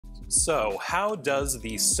So, how does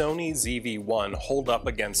the Sony ZV-1 hold up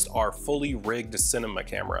against our fully rigged cinema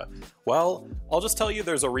camera? Well, I'll just tell you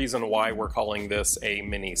there's a reason why we're calling this a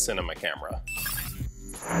mini cinema camera.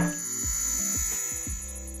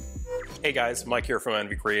 Hey guys, Mike here from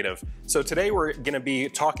Envy Creative. So today we're going to be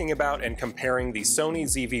talking about and comparing the Sony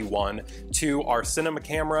ZV-1 to our cinema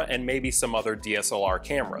camera and maybe some other DSLR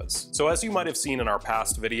cameras. So as you might have seen in our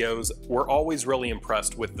past videos, we're always really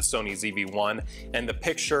impressed with the Sony ZV-1 and the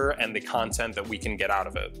picture and the content that we can get out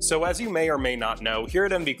of it. So as you may or may not know, here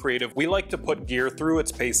at Envy Creative, we like to put gear through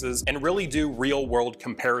its paces and really do real-world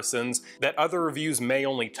comparisons that other reviews may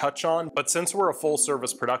only touch on, but since we're a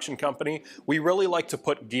full-service production company, we really like to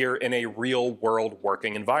put gear in a real-world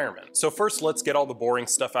working environment. So first, let's get all the boring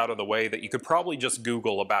stuff out of the way that you could probably just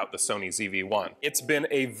Google about the Sony ZV-1. It's been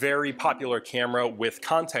a very popular camera with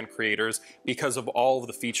content creators because of all of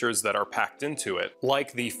the features that are packed into it,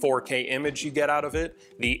 like the 4K image you get out of it,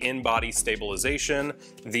 the in-body stabilization,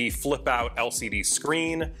 the flip-out LCD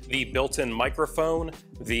screen, the built-in microphone,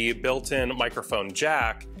 the built-in microphone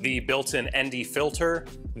jack, the built-in ND filter,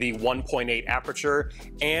 the 1.8 aperture,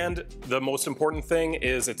 and the most important thing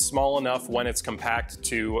is it's small enough when it's compact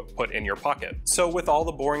to put in your pocket. So with all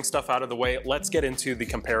the boring stuff out of the way, let's get into the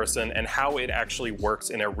comparison and how it actually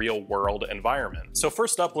works in a real-world environment. So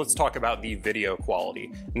first up, let's talk about the video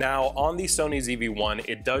quality. Now, on the Sony ZV-1,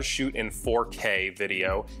 it does shoot in 4K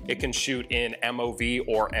video. It can shoot in MOV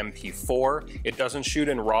or MP4. It doesn't shoot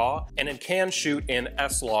in RAW, and it can shoot in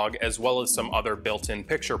S-Log as well as some other built-in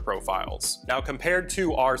picture profiles. Now, compared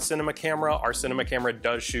to our cinema camera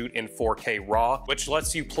does shoot in 4K RAW, which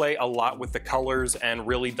lets you play a lot with the colors and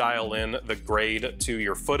really dial in the grade to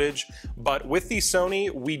your footage. But with the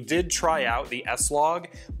Sony, we did try out the S-Log,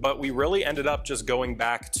 but we really ended up just going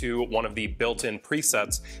back to one of the built-in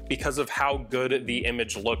presets because of how good the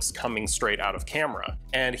image looks coming straight out of camera.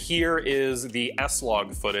 And here is the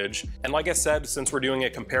S-Log footage. And like I said, since we're doing a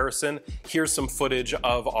comparison, here's some footage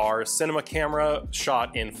of our cinema camera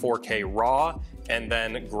shot in 4K RAW and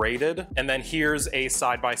then graded. And then here's a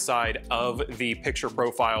side-by-side of the picture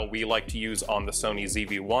profile we like to use on the Sony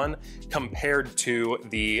ZV-1 compared to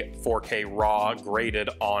the 4K RAW graded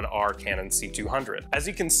on our Canon C200. As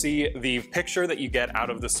you can see, the picture that you get out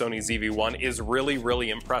of the Sony ZV-1 is really, really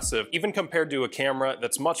impressive, even compared to a camera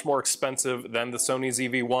that's much more expensive than the Sony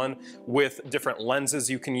ZV-1 with different lenses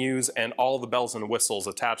you can use and all the bells and whistles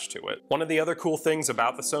attached to it. One of the other cool things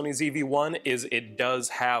about the Sony ZV-1 is it does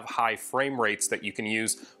have high frame rates that you can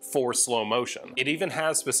use for slow motion. It even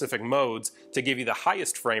has specific modes to give you the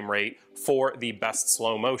highest frame rate for the best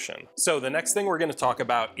slow motion. So the next thing we're going to talk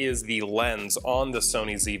about is the lens on the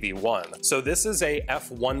Sony ZV-1. So this is a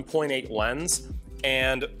f1.8 lens,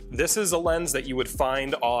 and this is a lens that you would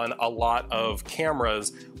find on a lot of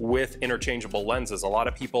cameras with interchangeable lenses. A lot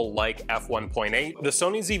of people like f1.8. The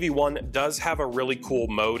Sony ZV-1 does have a really cool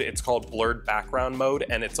mode. It's called blurred background mode,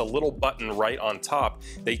 and it's a little button right on top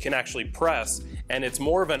that you can actually press, and it's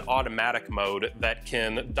more of an automatic mode that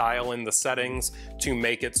can dial in the settings to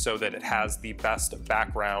make it so that it has the best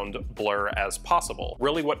background blur as possible.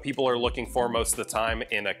 Really what people are looking for most of the time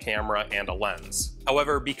in a camera and a lens.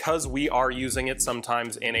 However, because we are using it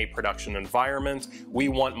sometimes in a production environment, we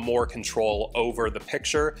want more control over the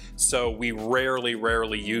picture, so we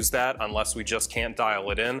rarely use that unless we just can't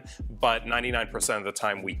dial it in, but 99% of the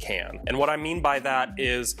time we can. And what I mean by that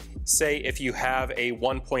is, say if you have a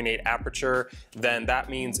 1.8 aperture, then that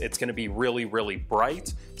means it's going to be really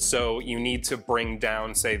bright, so you need to bring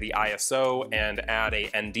down, say, the ISO and add a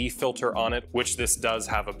ND filter on it, which this does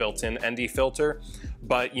have a built-in ND filter,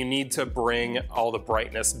 but you need to bring all the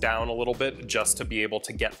brightness down a little bit just to be able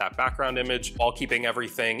to get that background image while keeping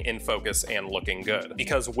everything in focus and looking good.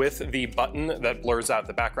 Because with the button that blurs out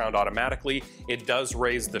the background automatically, it does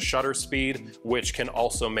raise the shutter speed, which can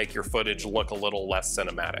also make your footage look a little less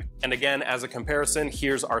cinematic. And again, as a comparison,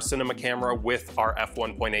 here's our cinema camera with our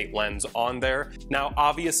f1.8 lens on there. Now,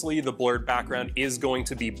 obviously, the blurred background is going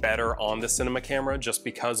to be better on the cinema camera just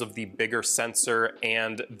because of the bigger sensor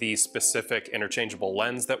and the specific interchangeable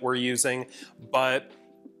lens that we're using, but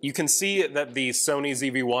you can see that the Sony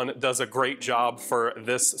ZV-1 does a great job for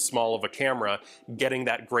this small of a camera getting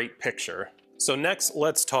that great picture. So next,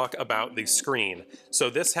 let's talk about the screen. So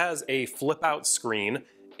this has a flip-out screen,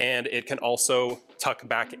 and it can also tuck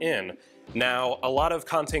back in. Now, a lot of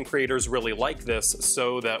content creators really like this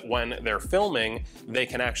so that when they're filming, they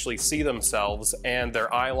can actually see themselves and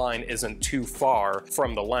their eye line isn't too far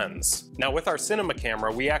from the lens. Now, with our cinema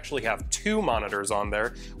camera, we actually have two monitors on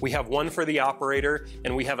there. We have one for the operator,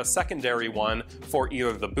 and we have a secondary one for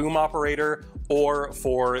either the boom operator or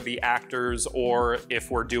for the actors, or if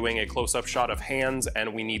we're doing a close-up shot of hands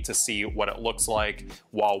and we need to see what it looks like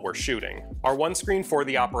while we're shooting. Our one screen for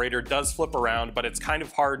the operator does flip around, but it's kind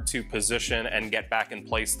of hard to position and get back in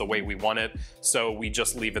place the way we want it, so we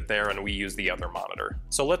just leave it there and we use the other monitor.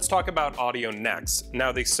 So let's talk about audio next.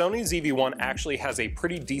 Now, the Sony ZV-1 actually has a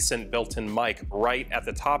pretty decent built-in mic right at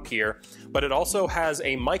the top here, but it also has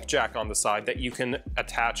a mic jack on the side that you can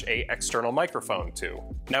attach an external microphone to.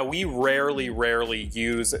 Now, we rarely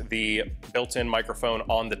use the built-in microphone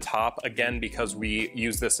on the top, again, because we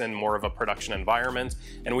use this in more of a production environment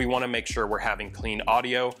and we want to make sure we're having clean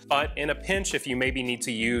audio. But in a pinch, if you maybe need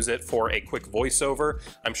to use it for a quick voiceover,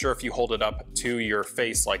 I'm sure if you hold it up to your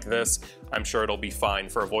face like this, I'm sure it'll be fine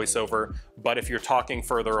for a voiceover. But if you're talking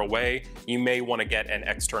further away, you may want to get an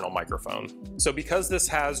external microphone. So because this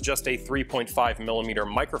has just a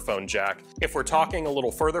 3.5mm microphone jack, if we're talking a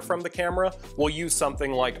little further from the camera, we'll use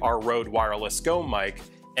something like our Rode Wireless Go mic.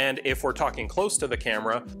 And if we're talking close to the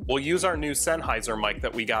camera, we'll use our new Sennheiser mic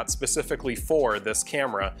that we got specifically for this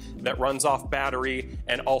camera that runs off battery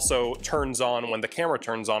and also turns on when the camera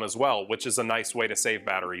turns on as well, which is a nice way to save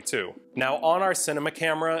battery too. Now, on our cinema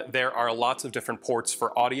camera, there are lots of different ports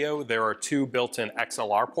for audio. There are 2 built-in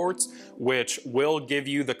XLR ports, which will give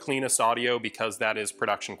you the cleanest audio because that is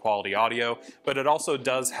production quality audio, but it also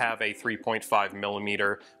does have a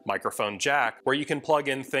 3.5mm microphone jack where you can plug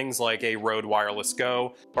in things like a Rode Wireless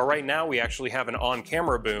Go. But right now we actually have an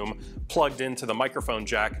on-camera boom plugged into the microphone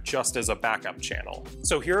jack just as a backup channel.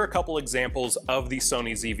 So here are a couple examples of the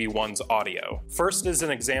Sony ZV-1's audio. First is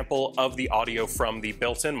an example of the audio from the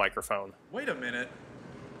built-in microphone. Wait a minute,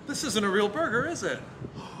 this isn't a real burger, is it?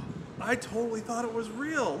 I totally thought it was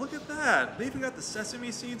real. Look at that. They even got the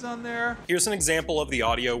sesame seeds on there. Here's an example of the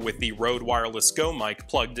audio with the Rode Wireless Go mic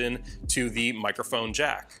plugged in to the microphone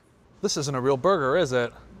jack. This isn't a real burger, is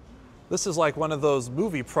it? This is like one of those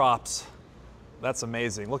movie props. That's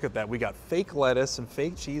amazing. Look at that. We got fake lettuce and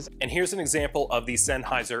fake cheese. And here's an example of the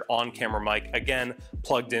Sennheiser on-camera mic, again,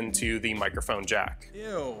 plugged into the microphone jack.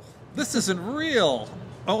 Ew, this isn't real.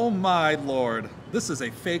 Oh my Lord. This is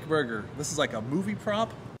a fake burger. This is like a movie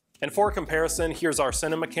prop. And for comparison, here's our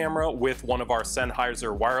cinema camera with one of our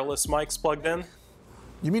Sennheiser wireless mics plugged in.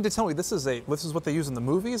 You mean to tell me this is what they use in the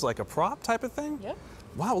movies, like a prop type of thing? Yep.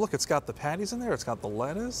 Wow, look, it's got the patties in there, it's got the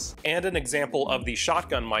lettuce. And an example of the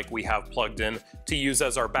shotgun mic we have plugged in to use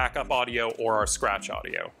as our backup audio or our scratch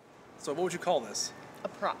audio. So what would you call this? A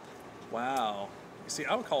prop. Wow. You see,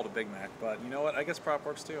 I would call it a Big Mac, but you know what? I guess prop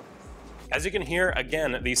works too. As you can hear,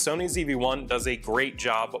 again, the Sony ZV-1 does a great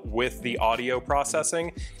job with the audio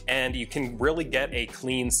processing, and you can really get a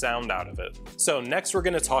clean sound out of it. So next we're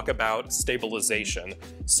going to talk about stabilization.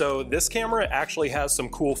 So this camera actually has some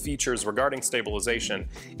cool features regarding stabilization.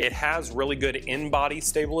 It has really good in-body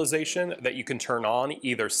stabilization that you can turn on,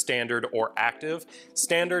 either standard or active.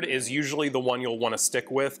 Standard is usually the one you'll want to stick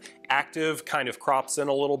with. Active kind of crops in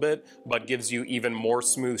a little bit, but gives you even more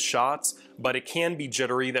smooth shots, but it can be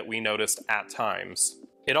jittery that we noticed at times.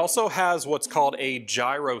 It also has what's called a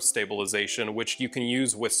gyro stabilization, which you can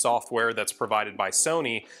use with software that's provided by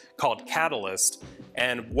Sony called Catalyst.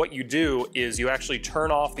 And what you do is you actually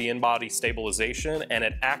turn off the in-body stabilization and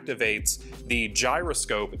it activates the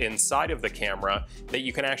gyroscope inside of the camera that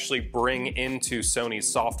you can actually bring into Sony's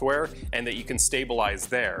software and that you can stabilize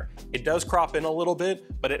there. It does crop in a little bit,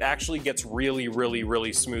 but it actually gets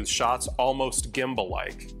really smooth shots, almost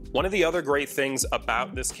gimbal-like. One of the other great things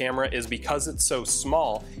about this camera is because it's so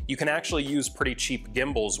small, you can actually use pretty cheap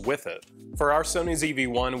gimbals with it. For our Sony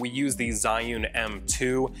ZV-1, we use the Zhiyun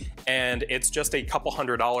M2, and it's just a couple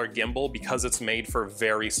 $100 gimbal because it's made for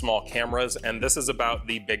very small cameras, and this is about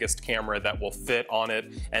the biggest camera that will fit on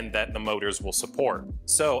it and that the motors will support.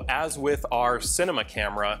 So as with our cinema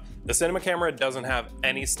camera, the cinema camera doesn't have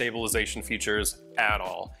any stabilization features at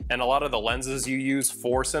all. And a lot of the lenses you use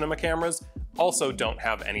for cinema cameras also don't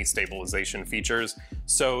have any stabilization features,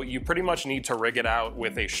 so you pretty much need to rig it out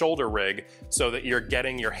with a shoulder rig so that you're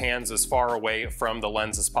getting your hands as far away from the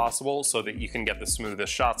lens as possible so that you can get the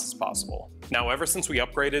smoothest shots as possible. Now, ever since we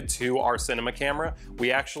upgraded to our cinema camera,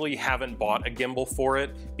 we actually haven't bought a gimbal for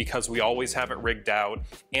it because we always have it rigged out,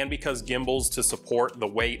 and because gimbals to support the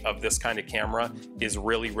weight of this kind of camera is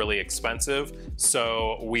really expensive,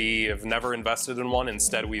 so we have never invested in one.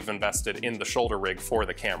 Instead, we've invested in the shoulder rig for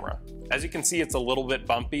the camera. As you can see, it's a little bit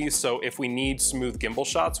bumpy, so if we need smooth gimbal gimbal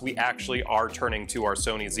shots, we actually are turning to our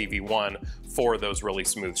Sony ZV-1 for those really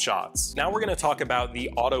smooth shots. Now we're going to talk about the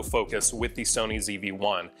autofocus with the Sony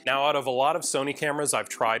ZV-1. Now, out of a lot of Sony cameras I've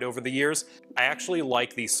tried over the years, I actually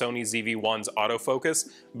like the Sony ZV-1's autofocus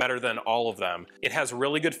better than all of them. It has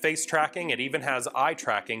really good face tracking, it even has eye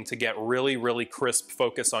tracking to get really, really crisp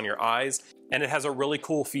focus on your eyes, and it has a really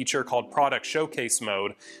cool feature called product showcase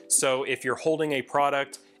mode. So if you're holding a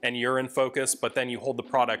product and you're in focus, but then you hold the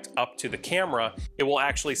product up to the camera, it will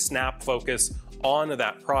actually snap focus on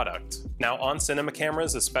that product. Now on cinema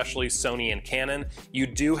cameras, especially Sony and Canon, you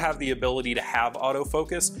do have the ability to have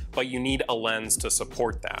autofocus, but you need a lens to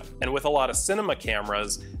support that. And with a lot of cinema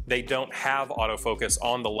cameras, they don't have autofocus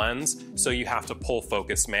on the lens, so you have to pull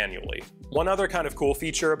focus manually. One other kind of cool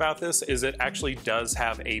feature about this is it actually does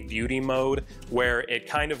have a beauty mode where it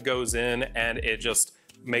kind of goes in and it just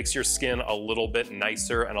makes your skin a little bit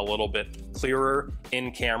nicer and a little bit clearer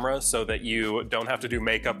in camera so that you don't have to do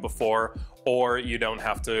makeup before, or you don't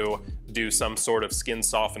have to do some sort of skin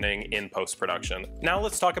softening in post-production. Now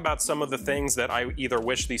let's talk about some of the things that I either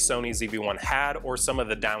wish the Sony ZV-1 had or some of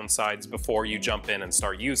the downsides before you jump in and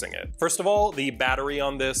start using it. First of all, the battery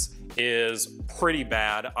on this is pretty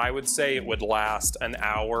bad. I would say it would last an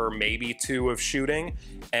hour, maybe two of shooting,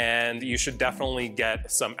 and you should definitely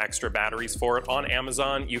get some extra batteries for it. On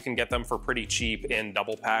Amazon, you can get them for pretty cheap in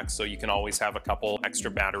double packs, so you can always have a couple extra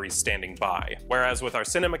batteries standing by. Whereas with our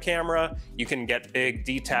cinema camera, you can get big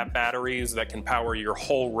D-tap batteries that can power your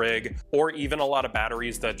whole rig, or even a lot of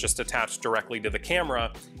batteries that just attach directly to the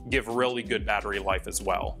camera give really good battery life as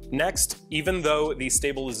well. Next, even though the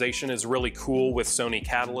stabilization is really cool with Sony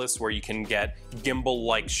Catalyst where you can get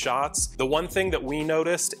gimbal-like shots, the one thing that we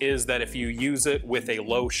noticed is that if you use it with a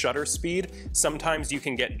low shutter speed, sometimes you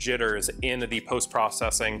can get jitters in the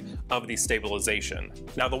post-processing of the stabilization.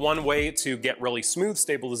 Now, the one way to get really smooth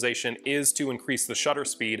stabilization is to increase the shutter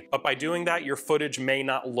speed, but by doing that, your footage may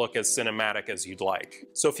not look as cinematic as you'd like.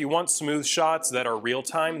 So if you want smooth shots that are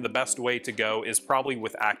real-time, the best way to go is probably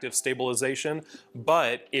with active stabilization.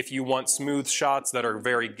 But if you want smooth shots that are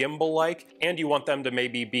very gimbal-like and you want them to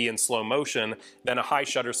maybe be in slow motion, then a high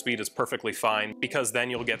shutter speed is perfectly fine, because then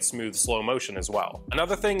you'll get smooth slow motion as well.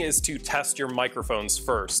 Another thing is to test your microphones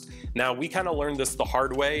first. Now, we kind of learned this the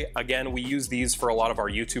hard way. Again, we use these for a lot of our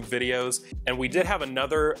YouTube videos, and we did have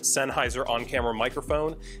another Sennheiser on-camera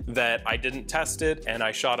microphone that I didn't test it, and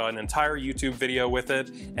I shot an entire YouTube video with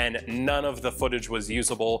it, and none of the footage was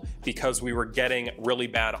usable because we were getting really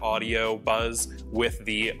bad audio buzz with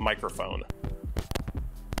the microphone.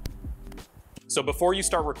 So before you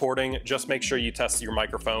start recording, just make sure you test your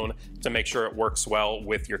microphone to make sure it works well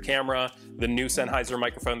with your camera. The new Sennheiser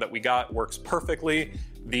microphone that we got works perfectly.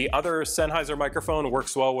 The other Sennheiser microphone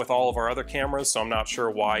works well with all of our other cameras, so I'm not sure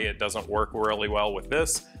why it doesn't work really well with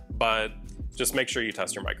this, but just make sure you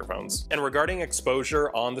test your microphones. And regarding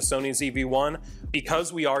exposure on the Sony ZV-1,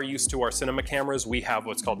 because we are used to our cinema cameras, we have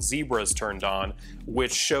what's called zebras turned on,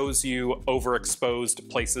 which shows you overexposed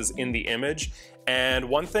places in the image. And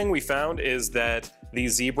one thing we found is that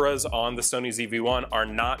these zebras on the Sony ZV-1 are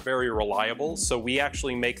not very reliable, so we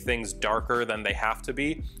actually make things darker than they have to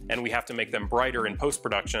be, and we have to make them brighter in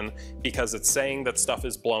post-production because it's saying that stuff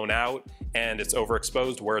is blown out and it's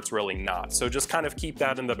overexposed where it's really not. So just kind of keep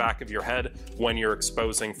that in the back of your head when you're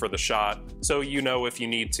exposing for the shot, so you know if you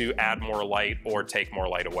need to add more light or take more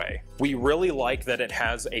light away. We really like that it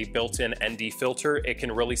has a built-in ND filter. It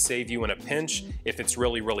can really save you in a pinch if it's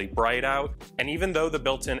really, really bright out. And even though the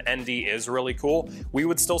built-in ND is really cool, we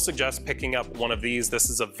would still suggest picking up one of these. This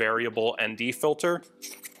is a variable ND filter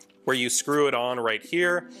where you screw it on right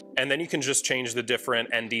here, and then you can just change the different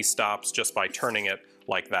ND stops just by turning it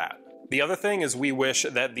like that. The other thing is we wish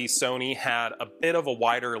that the Sony had a bit of a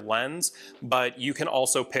wider lens, but you can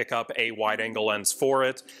also pick up a wide-angle lens for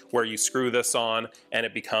it, where you screw this on and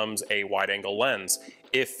it becomes a wide-angle lens.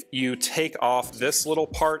 If you take off this little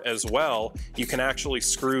part as well, you can actually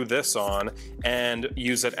screw this on and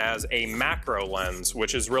use it as a macro lens,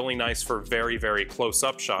 which is really nice for very, very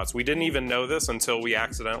close-up shots. We didn't even know this until we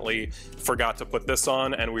accidentally forgot to put this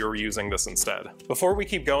on and we were using this instead. Before we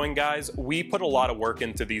keep going, guys, we put a lot of work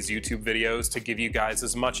into these YouTube videos to give you guys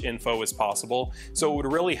as much info as possible, so it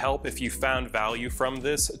would really help if you found value from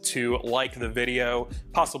this to like the video,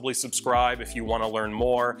 possibly subscribe if you want to learn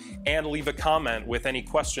more, and leave a comment with any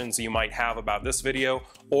questions you might have about this video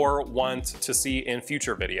or want to see in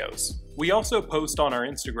future videos. We also post on our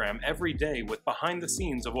Instagram every day with behind the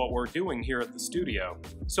scenes of what we're doing here at the studio.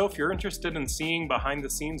 So if you're interested in seeing behind the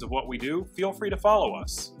scenes of what we do, feel free to follow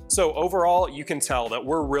us. So overall, you can tell that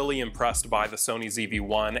we're really impressed by the Sony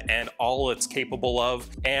ZV-1 and all it's capable of,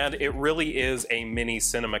 and it really is a mini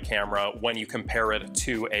cinema camera when you compare it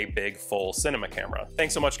to a big full cinema camera.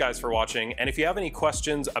 Thanks so much guys for watching, and if you have any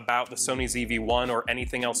questions about the Sony ZV-1 or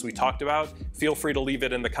anything else we talked about, feel free to leave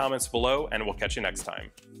it in the comments below, and we'll catch you next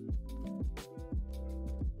time.